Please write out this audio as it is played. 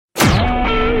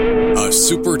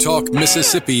SuperTalk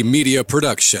Mississippi Media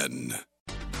production.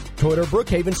 Toyota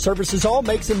Brookhaven services all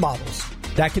makes and models.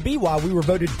 That could be why we were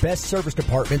voted best service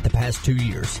department the past 2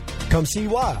 years. Come see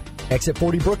why. Exit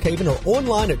 40 Brookhaven or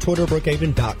online at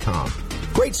ToyotaBrookhaven.com.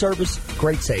 Great service,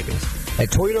 great savings. At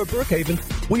Toyota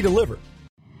Brookhaven, we deliver.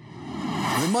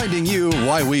 Reminding you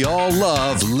why we all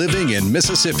love living in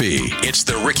Mississippi. It's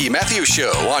the Ricky Mathews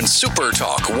Show on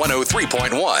SuperTalk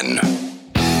 103.1.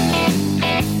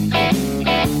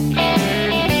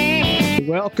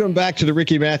 Welcome back to the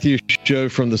Ricky Mathews Show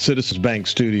from the Citizens Bank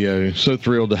studio. So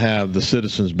thrilled to have the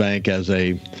Citizens Bank as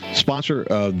a sponsor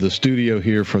of the studio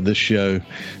here for this show.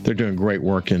 They're doing great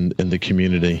work in the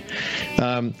community.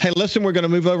 Hey, listen, we're going to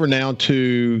move over now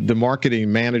to the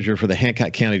marketing manager for the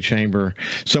Hancock County Chamber,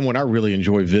 someone I really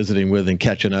enjoy visiting with and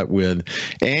catching up with,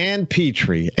 Ann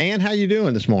Pitre. Ann, how you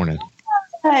doing this morning?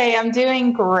 Hey, I'm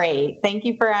doing great. Thank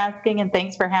you for asking, and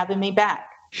thanks for having me back.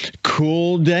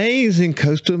 Cool days in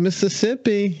coastal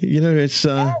Mississippi. You know, it's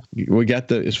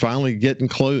it's finally getting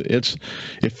close.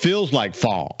 It feels like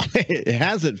fall. It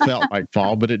hasn't felt like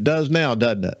fall, but it does now,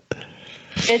 doesn't it?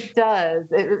 It does.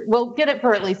 We'll get it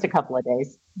for at least a couple of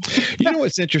days. You know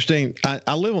what's interesting?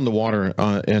 I live on the water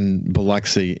in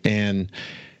Biloxi, and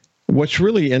what's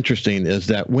really interesting is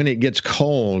that when it gets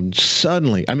cold,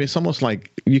 suddenly, I mean, it's almost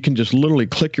like you can just literally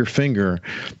click your finger.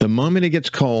 The moment it gets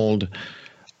cold,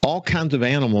 all kinds of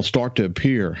animals start to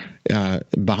appear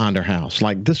behind our house.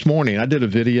 Like this morning, I did a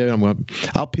video.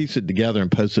 I'll piece it together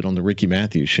and post it on the Ricky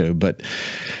Mathews Show. But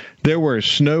there were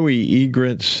snowy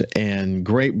egrets and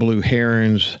great blue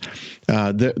herons.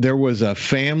 There was a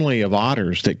family of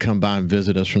otters that come by and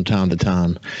visit us from time to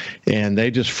time, and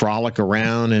they just frolic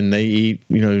around and they eat,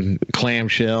 clam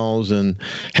shells and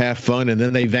have fun, and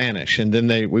then they vanish, and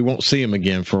then we won't see them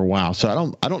again for a while. So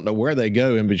I don't know where they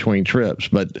go in between trips,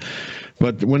 but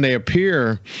when they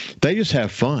appear, they just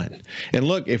have fun. And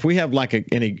look, if we have like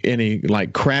any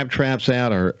like crab traps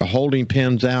out or holding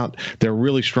pens out, they're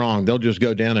really strong. They'll just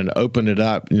go down and open it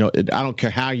up. I don't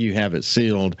care how you have it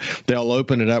sealed. They'll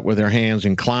open it up with their hands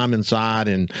and climb inside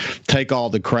and take all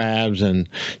the crabs and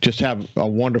just have a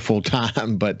wonderful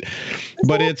time. But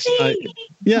it's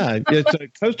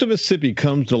coastal Mississippi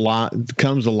comes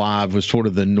alive with sort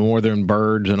of the northern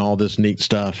birds and all this neat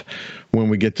stuff when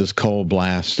we get this cold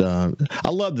blast. I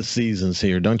love the seasons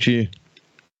here, don't you?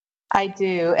 I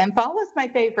do. And fall is my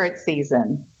favorite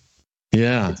season.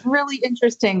 Yeah. It's really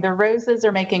interesting. The roses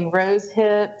are making rose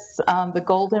hips, the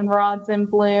goldenrod's in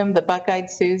bloom, the buck-eyed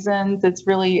Susans. It's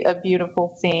really a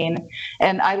beautiful scene.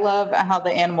 And I love how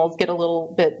the animals get a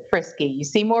little bit frisky. You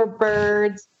see more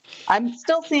birds. I'm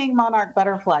still seeing monarch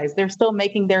butterflies. They're still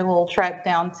making their little trek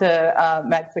down to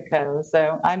Mexico.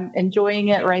 So I'm enjoying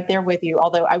it right there with you.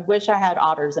 Although I wish I had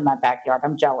otters in my backyard.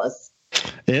 I'm jealous.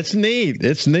 It's neat.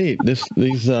 It's neat.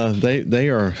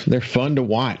 They're fun to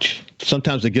watch.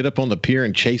 Sometimes they get up on the pier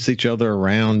and chase each other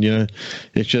around.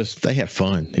 It's just, they have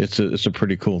fun. It's a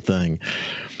pretty cool thing.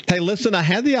 Hey, listen, I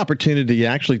had the opportunity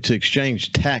actually to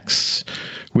exchange texts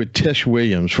with Tish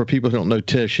Williams. For people who don't know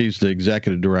Tish, she's the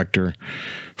executive director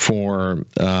for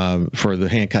the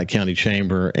Hancock County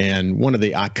Chamber and one of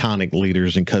the iconic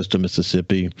leaders in coastal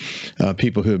Mississippi.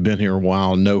 People who have been here a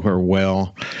while know her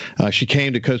well. She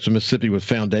came to coastal Mississippi with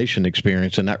foundation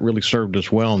experience, and that really served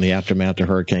us well in the aftermath of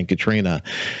Hurricane Katrina.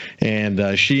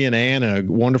 And she and Ann and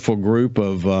a wonderful group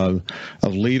of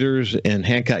leaders in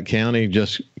Hancock County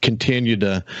just continue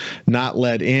to not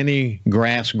let any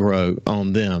grass grow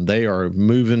on them. They are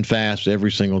moving fast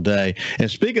every single day. And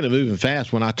speaking of moving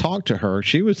fast, when I talked to her,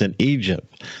 she was in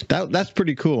Egypt. That's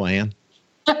pretty cool, Ann.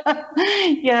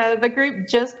 Yeah, the group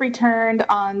just returned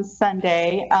on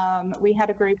Sunday. We had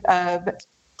a group of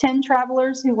 10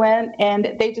 travelers who went,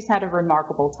 and they just had a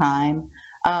remarkable time.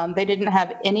 They didn't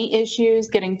have any issues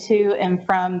getting to and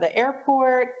from the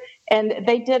airport, and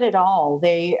they did it all.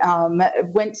 They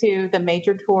went to the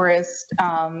major tourist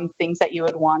things that you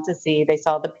would want to see. They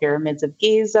saw the pyramids of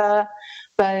Giza,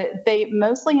 but they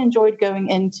mostly enjoyed going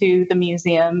into the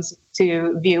museums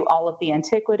to view all of the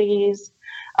antiquities.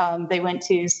 They went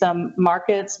to some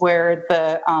markets where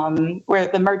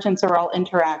the merchants are all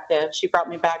interactive. She brought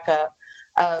me back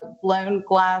a blown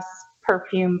glass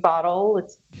perfume bottle.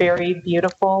 It's very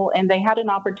beautiful. And they had an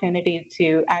opportunity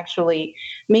to actually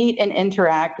meet and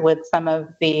interact with some of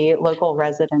the local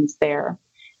residents there.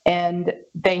 And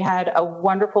they had a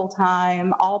wonderful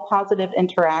time, all positive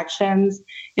interactions.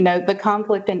 The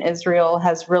conflict in Israel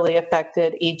has really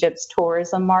affected Egypt's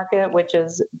tourism market, which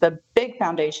is the big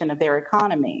foundation of their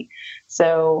economy.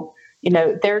 So,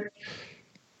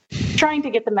 trying to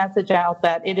get the message out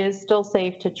that it is still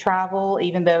safe to travel,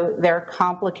 even though there are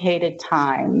complicated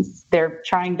times. They're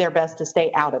trying their best to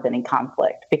stay out of any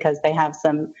conflict because they have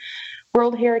some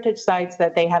World Heritage sites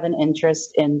that they have an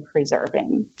interest in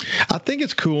preserving. I think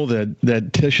it's cool that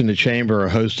Tish and the Chamber are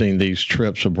hosting these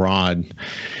trips abroad,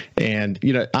 and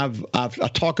I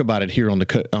talk about it here on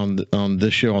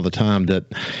this show all the time that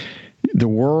the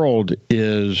world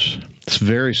it's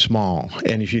very small.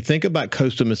 And if you think about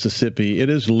coastal Mississippi, it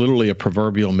is literally a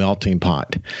proverbial melting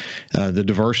pot. The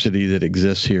diversity that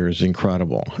exists here is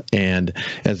incredible. And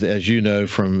as you know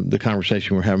from the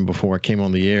conversation we were having before I came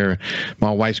on the air,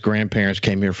 my wife's grandparents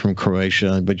came here from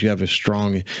Croatia, but you have a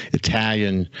strong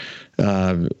Italian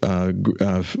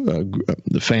the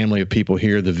family of people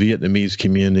here, the Vietnamese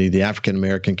community, the African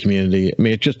American community. I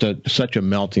mean, it's just such a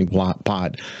melting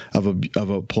pot of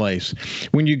a place.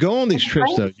 When you go on these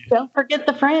trips, though, don't forget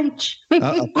the French.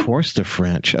 Of course, the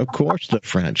French.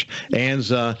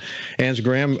 Anne's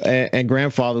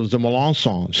grandfather was the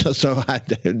Melançons, so I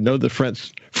know the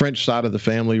French side of the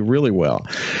family really well.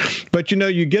 But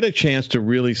you get a chance to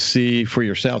really see for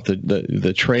yourself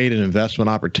the trade and investment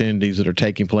opportunities that are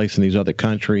taking place in these other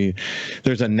countries.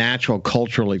 There's a natural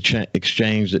cultural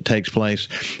exchange that takes place.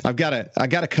 I got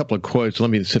a couple of quotes. Let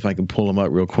me see if I can pull them up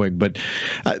real quick. But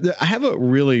I have a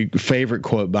really favorite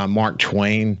quote by Mark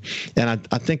Twain, and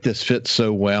I think this fits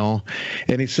so well.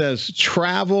 And he says,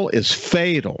 "Travel is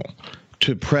fatal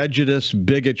to prejudice,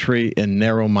 bigotry, and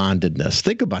narrow-mindedness."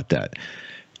 Think about that.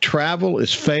 Travel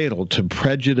is fatal to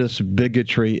prejudice,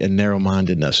 bigotry, and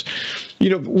narrow-mindedness.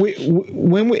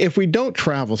 If we don't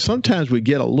travel, sometimes we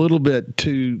get a little bit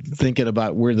too thinking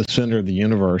about we're the center of the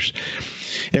universe.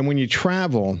 And when you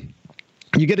travel,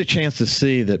 you get a chance to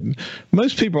see that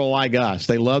most people are like us.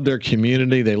 They love their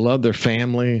community. They love their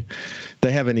family.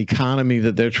 They have an economy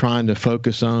that they're trying to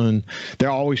focus on.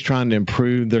 They're always trying to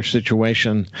improve their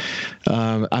situation.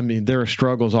 There are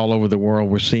struggles all over the world.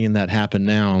 We're seeing that happen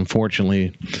now,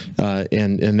 unfortunately,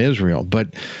 in Israel.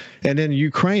 And in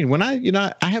Ukraine, when I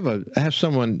have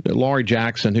someone, Laurie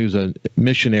Jackson, who's a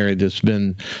missionary who's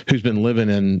been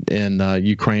living in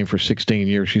Ukraine for 16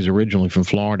 years. She's originally from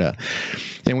Florida.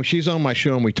 And when she's on my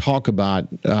show and we talk about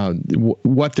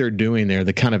what they're doing there,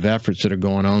 the kind of efforts that are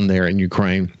going on there in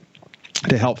Ukraine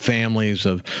to help families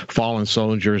of fallen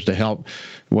soldiers, to help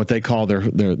what they call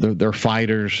their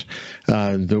fighters,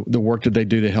 the work that they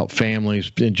do to help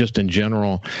families, and just in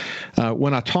general.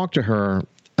 When I talk to her,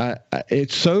 I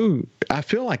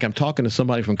feel like I'm talking to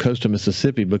somebody from coastal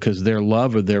Mississippi because their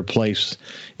love of their place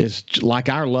is like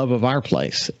our love of our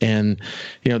place. And,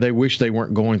 they wish they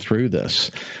weren't going through this.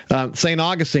 St.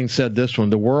 Augustine said this one: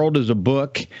 "The world is a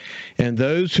book, and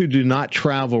those who do not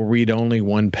travel read only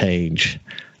one page."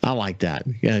 I like that,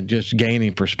 just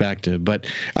gaining perspective. But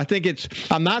I think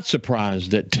I'm not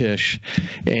surprised that Tish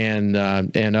and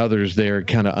others there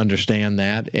kind of understand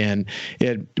that. And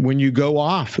when you go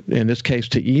off, in this case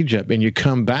to Egypt, and you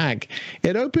come back,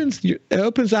 it opens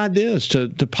ideas to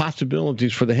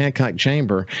possibilities for the Hancock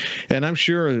Chamber. And I'm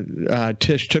sure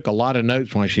Tish took a lot of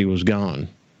notes while she was gone.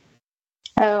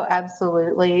 Oh,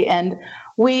 absolutely. And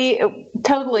we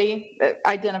totally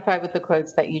identify with the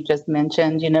quotes that you just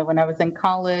mentioned. When I was in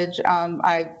college,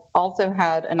 I also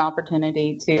had an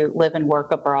opportunity to live and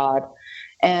work abroad.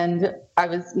 And I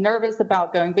was nervous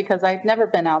about going because I'd never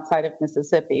been outside of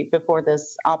Mississippi before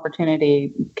this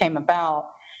opportunity came about.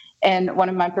 And one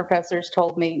of my professors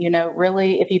told me,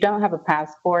 really, if you don't have a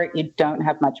passport, you don't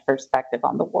have much perspective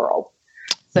on the world.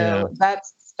 So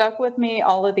That's stuck with me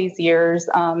all of these years.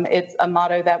 It's a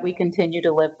motto that we continue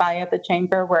to live by at the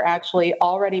Chamber. We're actually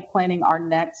already planning our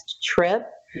next trip.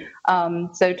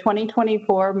 So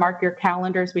 2024, mark your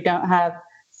calendars. We don't have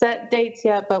set dates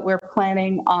yet, but we're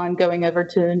planning on going over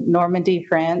to Normandy,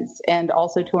 France, and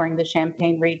also touring the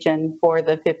Champagne region for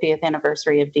the 50th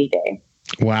anniversary of D-Day.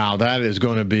 Wow, that is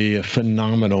going to be a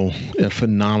phenomenal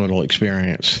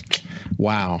experience.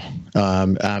 Wow.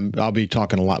 I'll be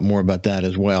talking a lot more about that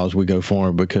as well as we go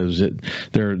forward, because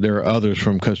there are others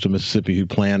from coastal Mississippi who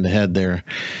plan to head there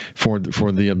for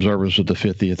the observance of the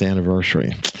 50th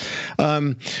anniversary.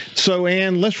 So,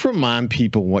 Ann, let's remind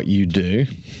people what you do.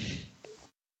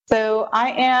 So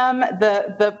I am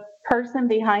the person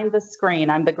behind the screen.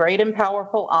 I'm the great and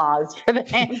powerful Oz for the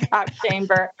Hancock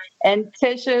Chamber and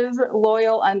Tish's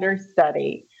loyal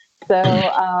understudy. So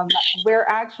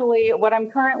what I'm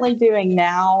currently doing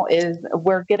now is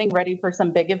we're getting ready for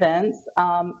some big events.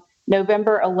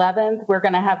 November 11th, we're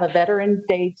going to have a Veterans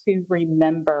Day to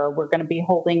remember. We're going to be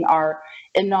holding our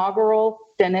inaugural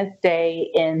Stennis Day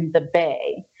in the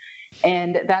Bay.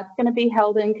 And that's going to be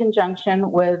held in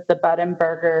conjunction with the Bud and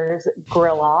Burgers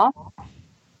Grill Off.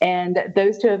 And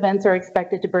those two events are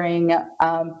expected to bring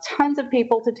tons of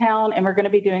people to town, and we're going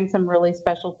to be doing some really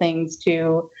special things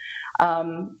to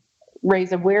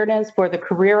raise awareness for the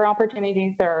career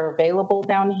opportunities that are available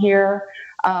down here.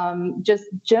 Just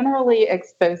generally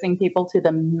exposing people to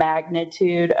the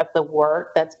magnitude of the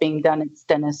work that's being done at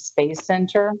Stennis Space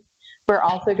Center. We're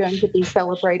also going to be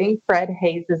celebrating Fred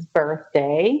Hayes'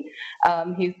 birthday.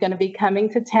 He's going to be coming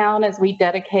to town as we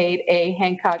dedicate a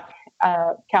Hancock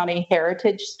County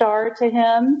Heritage Star to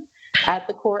him at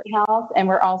the courthouse. And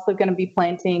we're also going to be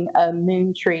planting a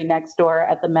moon tree next door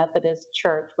at the Methodist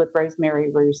Church with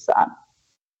Rosemary Russa.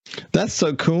 That's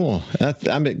so cool.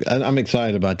 I'm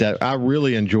excited about that. I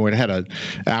really enjoyed. I had an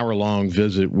hour-long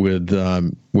visit with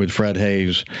Fred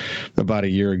Hayes about a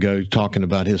year ago, talking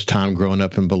about his time growing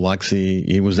up in Biloxi.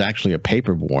 He was actually a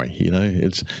paper boy. You know,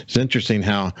 it's interesting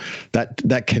how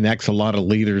that connects a lot of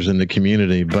leaders in the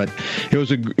community. But it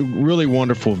was a really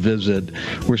wonderful visit.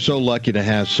 We're so lucky to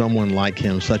have someone like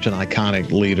him, such an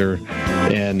iconic leader,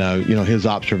 and his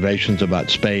observations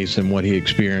about space and what he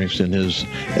experienced in his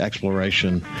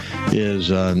exploration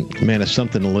is it's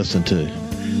something to listen to.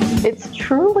 It's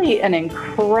truly an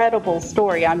incredible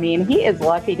story. I mean, he is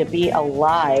lucky to be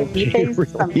alive. He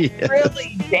faced some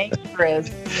really dangerous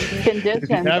conditions. If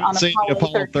you haven't seen the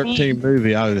Apollo 13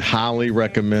 movie, I would highly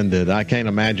recommend it. I can't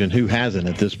imagine who hasn't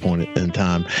at this point in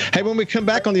time. Hey, when we come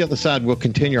back on the other side, we'll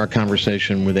continue our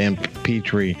conversation with Ann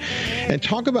Pitre and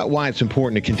talk about why it's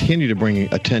important to continue to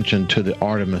bring attention to the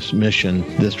Artemis mission,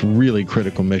 this really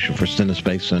critical mission for Stennis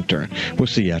Space Center. We'll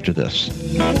see you after this.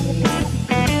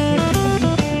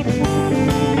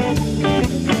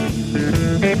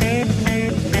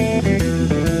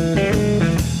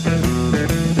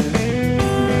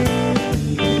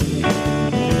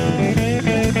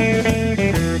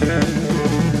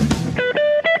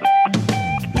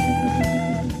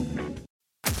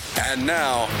 And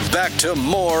now, back to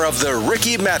more of the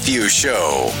Ricky Mathews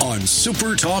Show on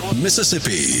SuperTalk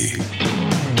Mississippi.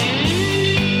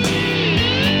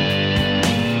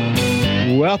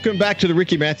 Welcome back to the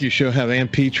Ricky Mathews Show. I have Ann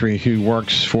Pitre, who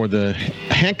works for the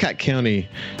Hancock County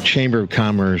Chamber of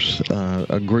Commerce,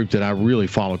 a group that I really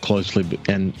follow closely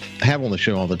and have on the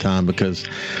show all the time because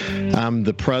I'm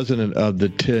the president of the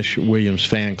Tish Williams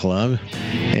fan club.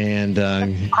 And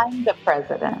I'm the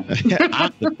president.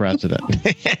 I'm the president.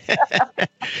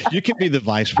 You can be the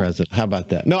vice president. How about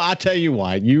that? No, I'll tell you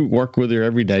why. You work with her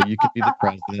every day. You can be the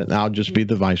president, and I'll just be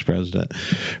the vice president.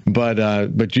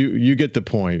 But you get the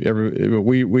point.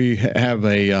 We have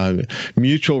a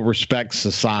mutual respect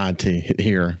society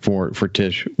here for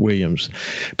Tish Williams.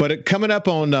 But coming up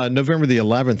on November the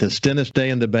 11th is Stennis Day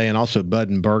in the Bay, and also Bud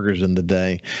and Burgers in the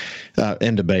Bay,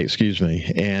 excuse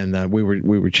me. And we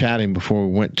were chatting before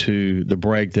we went to the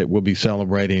break that we'll be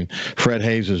celebrating Fred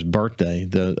Hayes' birthday,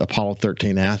 the Apollo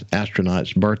 13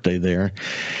 astronaut's birthday there.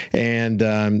 And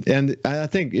I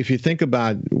think if you think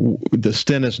about the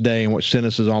Stennis Day and what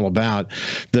Stennis is all about,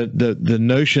 the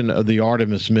notion of the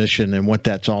Artemis mission and what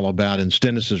that's all about, and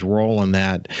Stennis's role in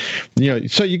that,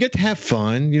 so you get to have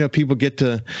fun. People get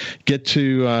to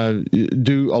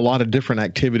do a lot of different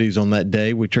activities on that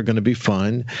day, which are going to be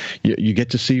fun. You get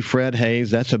to see Fred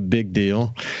Hayes. That's a big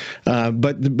deal.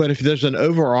 But if there's an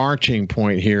overarching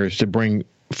point here, is to bring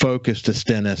focus to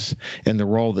Stennis and the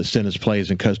role that Stennis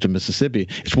plays in coastal Mississippi.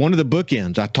 It's one of the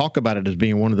bookends. I talk about it as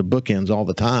being one of the bookends all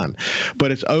the time,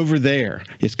 but it's over there.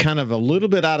 It's kind of a little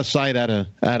bit out of sight, out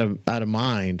of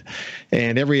mind.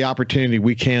 And every opportunity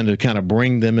we can to kind of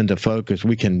bring them into focus,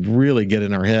 we can really get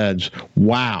in our heads,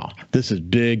 wow, this is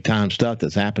big time stuff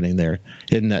that's happening there.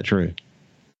 Isn't that true?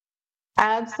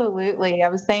 Absolutely. I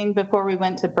was saying before we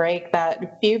went to break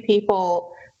that few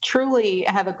people truly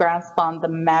have a grasp on the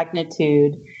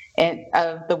magnitude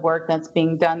of the work that's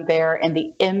being done there and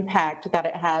the impact that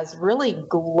it has really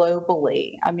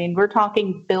globally. I mean, we're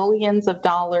talking billions of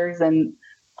dollars and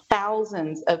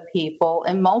thousands of people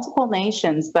in multiple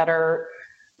nations that are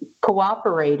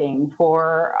cooperating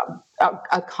for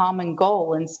a common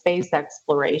goal in space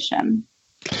exploration.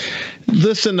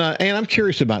 Listen, Ann, I'm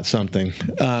curious about something.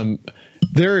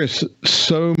 There is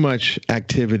so much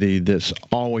activity that's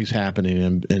always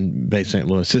happening in Bay St.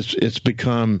 Louis. It's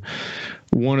become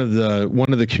one of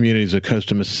the communities of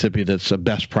coastal Mississippi that's a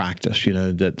best practice.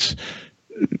 That's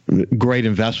great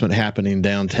investment happening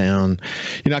downtown.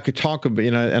 I could talk about,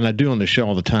 and I do on the show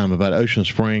all the time about Ocean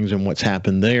Springs and what's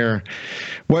happened there.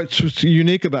 What's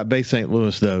unique about Bay St.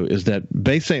 Louis, though, is that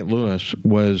Bay St. Louis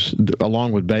was,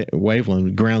 along with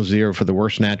Waveland, ground zero for the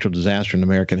worst natural disaster in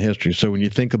American history. So when you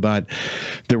think about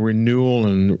the renewal,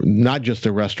 and not just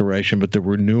the restoration, but the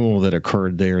renewal that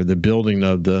occurred there, the building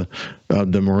of the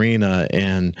marina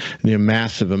and the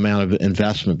massive amount of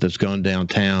investment that's gone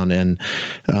downtown. And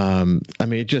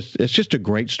it's just a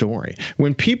great story.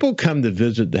 When people come to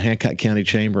visit the Hancock County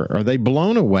Chamber, are they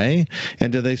blown away?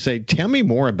 And do they say, tell me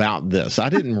more about this? I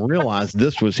didn't realize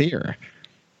this was here.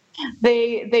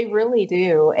 They really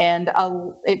do. And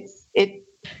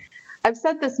I've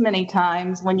said this many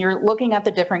times, when you're looking at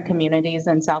the different communities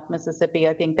in South Mississippi,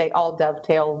 I think they all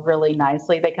dovetail really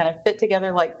nicely. They kind of fit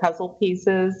together like puzzle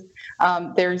pieces.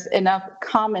 There's enough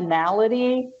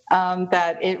commonality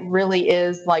that it really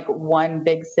is like one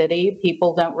big city.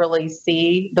 People don't really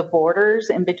see the borders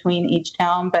in between each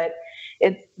town, but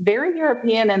it's very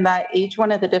European in that each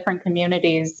one of the different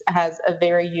communities has a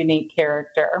very unique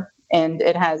character, and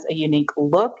it has a unique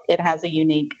look. It has a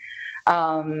unique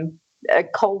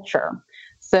culture.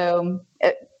 So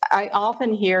I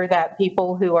often hear that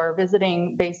people who are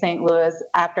visiting Bay St. Louis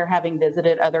after having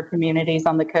visited other communities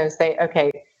on the coast say,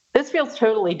 okay, this feels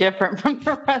totally different from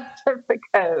the rest of the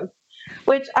coast,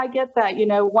 which I get that.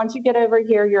 Once you get over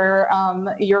here,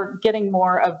 you're getting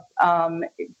more of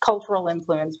cultural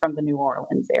influence from the New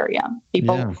Orleans area.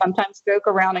 People sometimes joke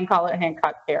around and call it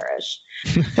Hancock Parish,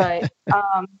 but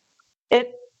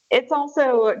it's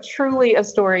also truly a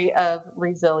story of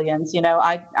resilience.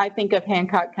 I think of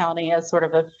Hancock County as sort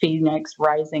of a phoenix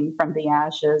rising from the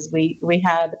ashes. We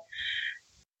had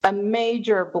a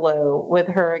major blow with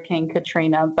Hurricane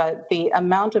Katrina, but the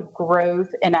amount of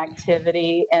growth and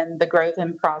activity and the growth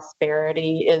and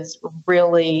prosperity is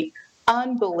really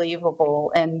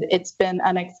unbelievable, and it's been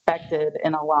unexpected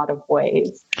in a lot of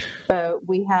ways. So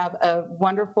we have a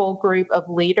wonderful group of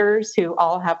leaders who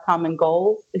all have common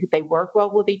goals. They work well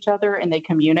with each other and they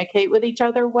communicate with each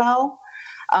other well.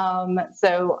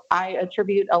 So I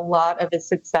attribute a lot of the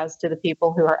success to the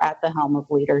people who are at the helm of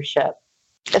leadership,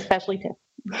 especially Tiff.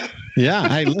 Yeah.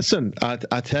 Hey, listen, I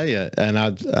tell you, and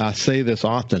I say this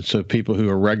often, so people who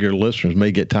are regular listeners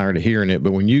may get tired of hearing it,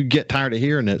 but when you get tired of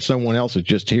hearing it, someone else is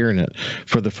just hearing it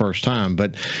for the first time.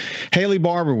 But Haley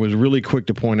Barber was really quick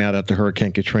to point out after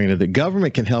Hurricane Katrina that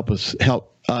government can help us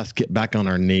get back on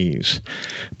our knees,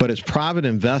 but it's private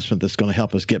investment that's going to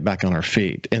help us get back on our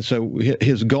feet. And so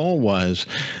his goal was,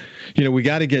 we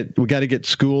got to get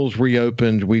schools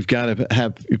reopened. We've got to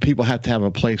have people have to have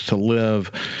a place to live.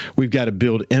 We've got to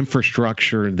build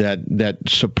infrastructure that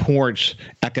supports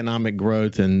economic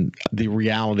growth and the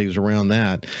realities around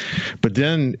that. But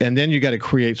then you got to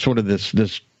create sort of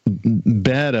this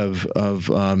bed of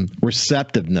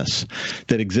receptiveness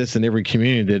that exists in every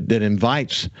community that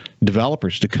invites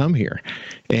developers to come here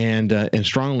and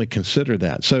strongly consider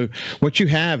that. So what you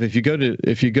have, if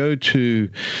you go to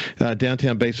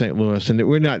downtown Bay St. Louis,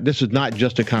 and this is not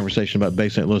just a conversation about Bay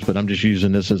St. Louis, but I'm just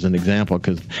using this as an example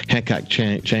because Hancock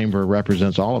Chamber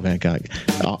represents all of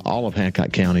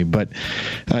Hancock County. But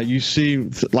you see,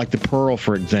 like the Pearl,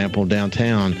 for example,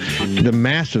 downtown, the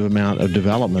massive amount of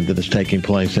development that is taking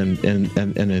place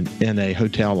in a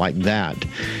hotel like that,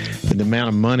 the amount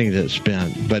of money that's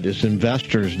spent, but it's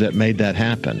investors that made that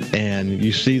happen. And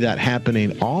you see that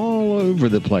happening all over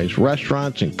the place,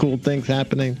 restaurants and cool things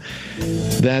happening.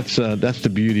 That's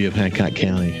the beauty of Hancock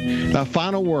County.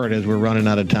 Final word as we're running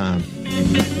out of time.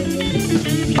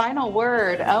 Final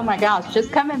word. Oh my gosh,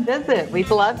 just come and visit. We'd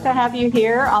love to have you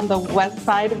here on the west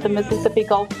side of the Mississippi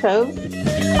Gulf Coast.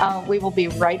 We will be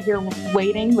right here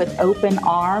waiting with open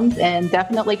arms, and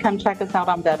definitely come check us out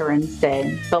on Veterans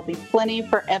Day. There'll be plenty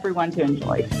for everyone to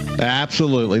enjoy.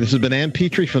 Absolutely. This has been Ann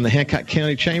Pitre from the Hancock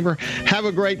County Chamber. Have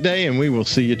a great day, and we will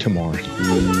see you tomorrow.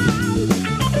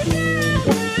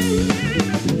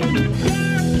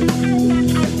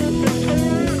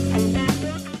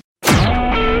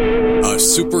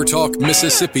 SuperTalk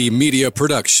Mississippi Media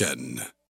Production.